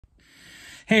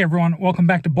Hey everyone, welcome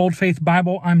back to Bold Faith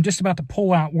Bible. I'm just about to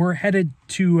pull out. We're headed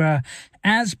to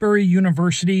Asbury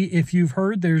University. If you've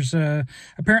heard, there's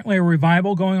apparently a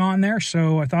revival going on there,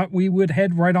 so I thought we would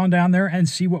head right on down there and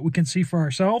see what we can see for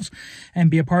ourselves and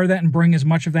be a part of that and bring as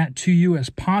much of that to you as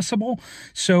possible.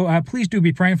 So please do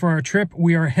be praying for our trip.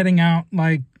 We are heading out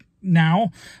now,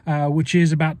 which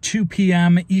is about 2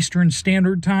 p.m. Eastern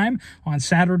Standard Time on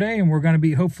Saturday, and we're going to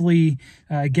be hopefully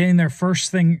getting there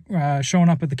first thing, showing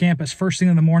up at the campus first thing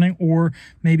in the morning, or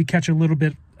maybe catch a little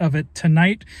bit of it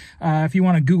tonight. If you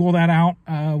want to Google that out,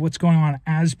 what's going on at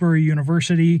Asbury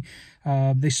University.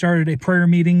 They started a prayer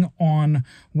meeting on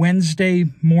Wednesday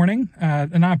morning,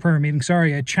 not a prayer meeting,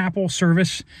 sorry, a chapel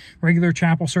service, regular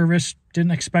chapel service.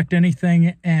 Didn't expect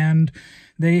anything, and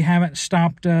they haven't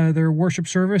stopped their worship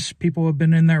service. People have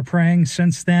been in there praying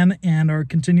since then and are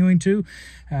continuing to.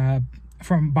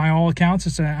 By all accounts,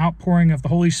 it's an outpouring of the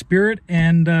Holy Spirit,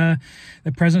 and the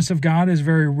presence of God is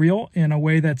very real in a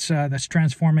way that's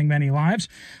transforming many lives.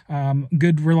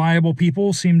 Good, reliable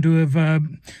people seem to have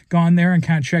gone there and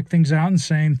kind of checked things out and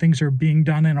saying things are being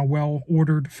done in a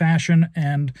well-ordered fashion,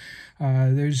 and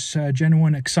there's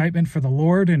genuine excitement for the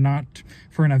Lord and not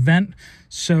for an event.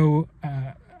 So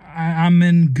I'm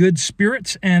in good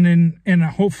spirits and in a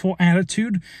hopeful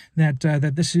attitude that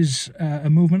this is a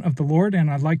movement of the Lord, and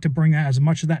I'd like to bring as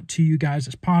much of that to you guys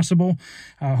as possible,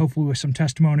 hopefully with some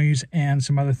testimonies and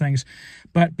some other things.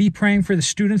 But be praying for the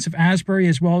students of Asbury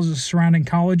as well as the surrounding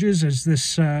colleges as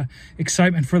this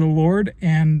excitement for the Lord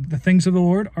and the things of the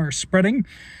Lord are spreading.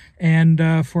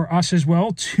 And for us as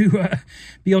well to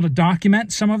be able to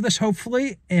document some of this,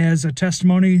 hopefully, as a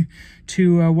testimony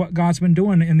to what God's been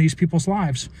doing in these people's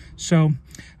lives. So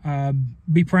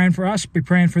be praying for us, be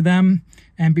praying for them,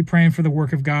 and be praying for the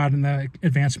work of God and the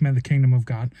advancement of the kingdom of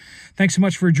God. Thanks so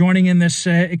much for joining in this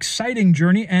exciting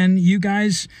journey, and you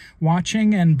guys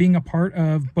watching and being a part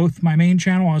of both my main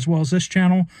channel as well as this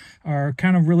channel are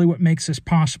kind of really what makes this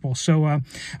possible. So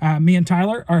me and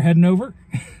Tyler are heading over.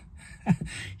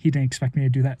 He didn't expect me to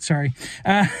do that. Sorry.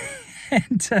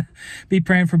 And be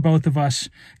praying for both of us.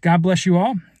 God bless you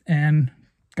all, and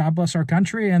God bless our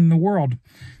country and the world.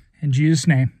 In Jesus'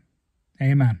 name,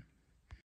 amen.